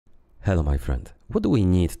Hello my friend, what do we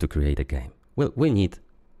need to create a game? Well, we need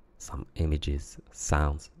some images,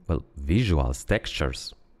 sounds, well, visuals,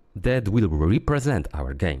 textures that will represent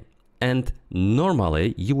our game. And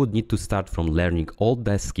normally you would need to start from learning all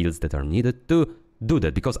the skills that are needed to do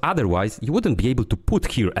that, because otherwise you wouldn't be able to put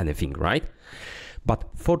here anything, right? But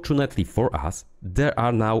fortunately for us, there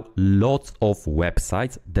are now lots of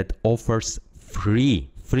websites that offers free,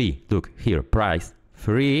 look here, price,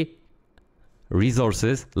 free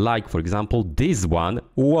resources, like for example this one.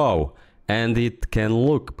 Wow, and it can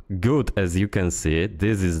look good, as you can see.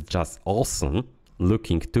 This is just awesome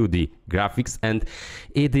looking 2D graphics, and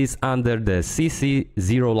it is under the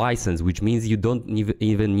CC0 license, which means you don't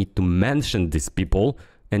even need to mention these people,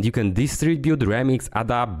 and you can distribute, remix,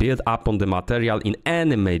 adapt, build up on the material in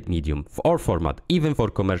any medium or format, even for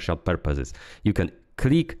commercial purposes. You can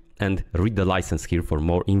click and read the license here for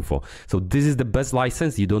more info. So this is the best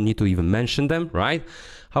license, you don't need to even mention them, right?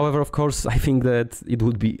 However, of course, I think that it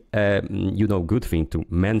would be a good thing to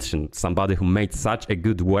mention somebody who made such a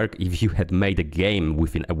good work if you had made a game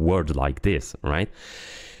within a word like this, right?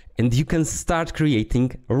 And you can start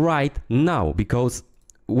creating right now, because,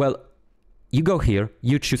 well, you go here,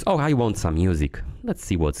 you choose, oh, I want some music. Let's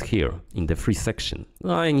see what's here in the free section.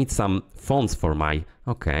 I need some fonts for my,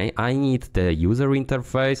 okay, I need the user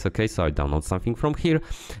interface, okay, so I download something from here,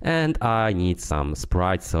 and I need some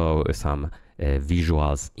sprites, so some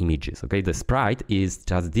visuals, images, okay. The sprite is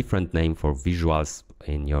just different name for visuals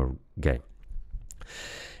in your game.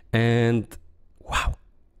 And wow,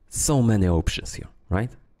 so many options here,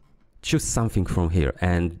 right? Choose something from here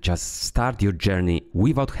and just start your journey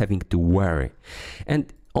without having to worry.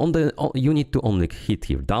 And you need to only hit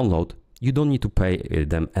here download. You don't need to pay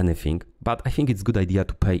them anything, but I think it's a good idea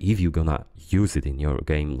to pay if you're gonna use it in your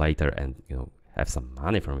game later and have some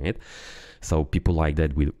money from it. So people like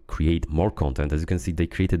that will create more content. As you can see, they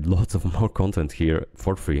created lots of more content here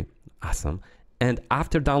for free. Awesome. And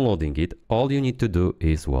after downloading it, all you need to do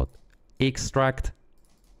is what? Extract.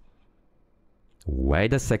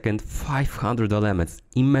 Wait a second, 500 elements.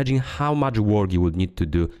 Imagine how much work you would need to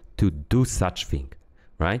do such thing,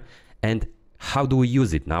 right? And how do we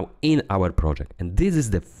use it now in our project? And this is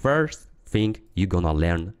the first thing you're gonna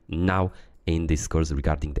learn now in this course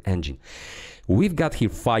regarding the engine. We've got here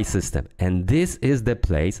file system, and this is the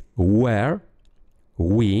place where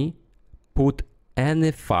we put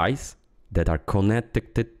any files that are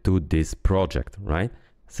connected to this project, right?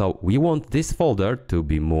 So we want this folder to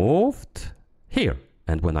be moved here,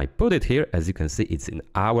 and when I put it here, as you can see, it's in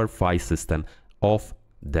our file system of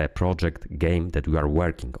the project game that we are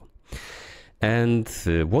working on. And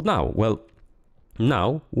what now? Well,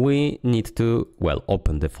 now we need to, well,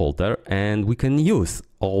 open the folder, and we can use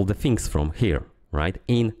all the things from here, right,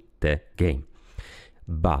 in the game.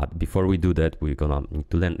 But before we do that, we're gonna need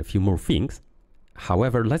to learn a few more things.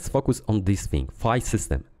 However, let's focus on this thing, file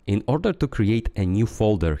system. In order to create a new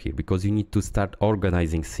folder here, because you need to start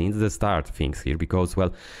organizing since the start things here, because,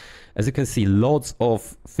 well, as you can see, lots of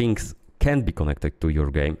things can be connected to your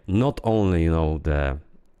game. Not only, the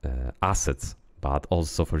assets, but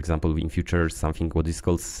also, for example, in future, something what is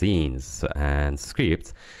called scenes and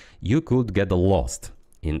scripts. You could get lost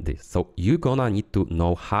in this. So you're gonna need to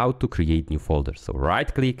know how to create new folders. So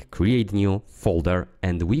right click, create new folder,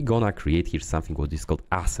 and we're gonna create here something what is called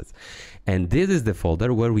assets. And this is the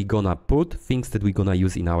folder where we're gonna put things that we're gonna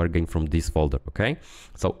use in our game from this folder, okay?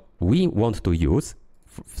 So we want to use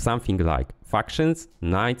something like factions,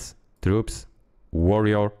 knights, troops,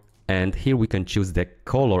 warrior, and here we can choose the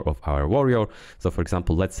color of our warrior. So for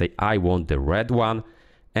example, let's say I want the red one,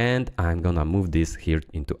 and I'm gonna move this here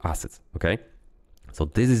into assets, okay? So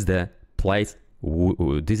this is the place,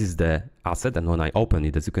 this is the asset, and when I open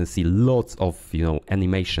it, as you can see, lots of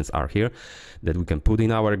animations are here that we can put in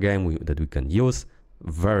our game, that we can use.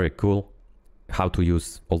 Very cool how to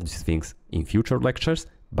use all these things in future lectures,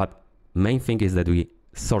 but main thing is that we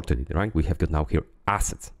sorted it, right? We have got now here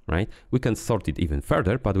assets, right? We can sort it even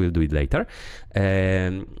further, but we'll do it later.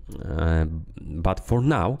 But for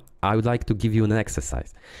now, I would like to give you an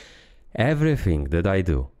exercise. Everything that I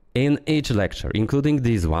do in each lecture, including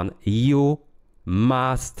this one, you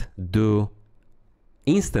must do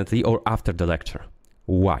instantly or after the lecture.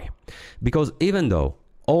 Why? Because even though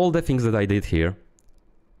all the things that I did here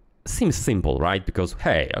seems simple, right? Because,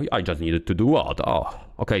 hey, I just needed to do what? Oh,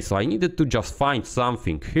 okay, so I needed to just find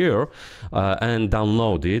something here and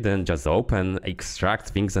download it and just open, extract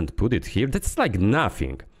things and put it here. That's like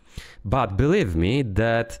nothing. But believe me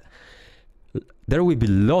that there will be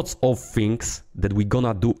lots of things that we're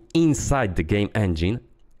gonna do inside the game engine.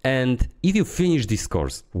 And if you finish this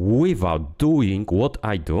course without doing what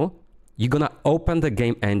I do, you're gonna open the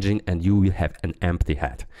game engine and you will have an empty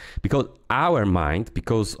head, because our mind,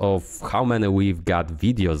 because of how many we've got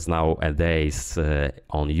videos nowadays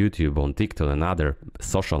on YouTube, on TikTok and other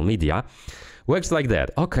social media, works like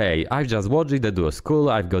that. Okay, I've just watched it, I do a school,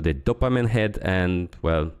 I've got a dopamine head, and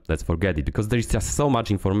well, let's forget it, because there is just so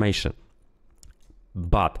much information.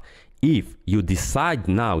 But if you decide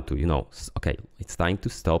now to, okay, it's time to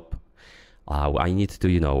stop, I need to,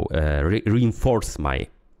 reinforce my,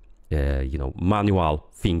 manual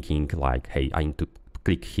thinking, like, hey, I need to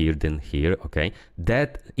click here, then here, okay,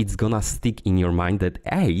 that it's gonna stick in your mind that,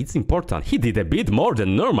 hey, it's important. He did a bit more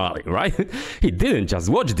than normally, right? He didn't just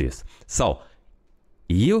watch this. So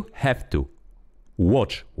you have to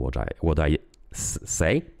watch what I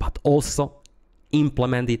say, but also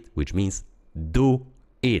implement it, which means do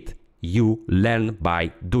it. You learn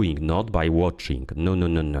by doing, not by watching. No.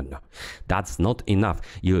 That's not enough.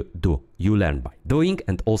 You do. You learn by doing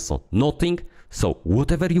and also noting. So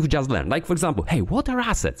whatever you've just learned, like for example, hey, what are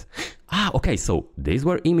assets? Okay, so these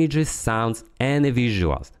were images, sounds, and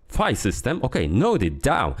visuals. File system, okay, note it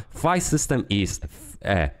down. File system is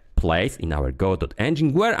a place in our Godot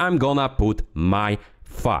engine where I'm gonna put my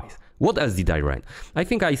files. What else did I learn? I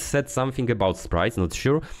think I said something about sprites, not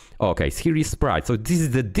sure. Okay, so here is sprite. So this is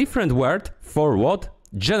the different word for what?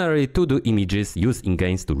 Generally 2D images used in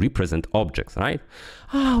games to represent objects, right?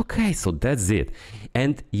 Okay, so that's it.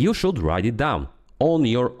 And you should write it down on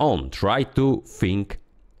your own. Try to think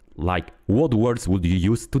like what words would you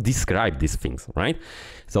use to describe these things, right?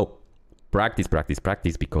 So practice,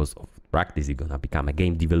 because of practice you're gonna become a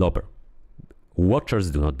game developer. Watchers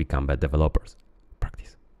do not become bad developers.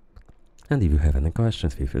 Practice. And if you have any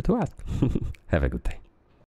questions, feel free to ask. Have a good day.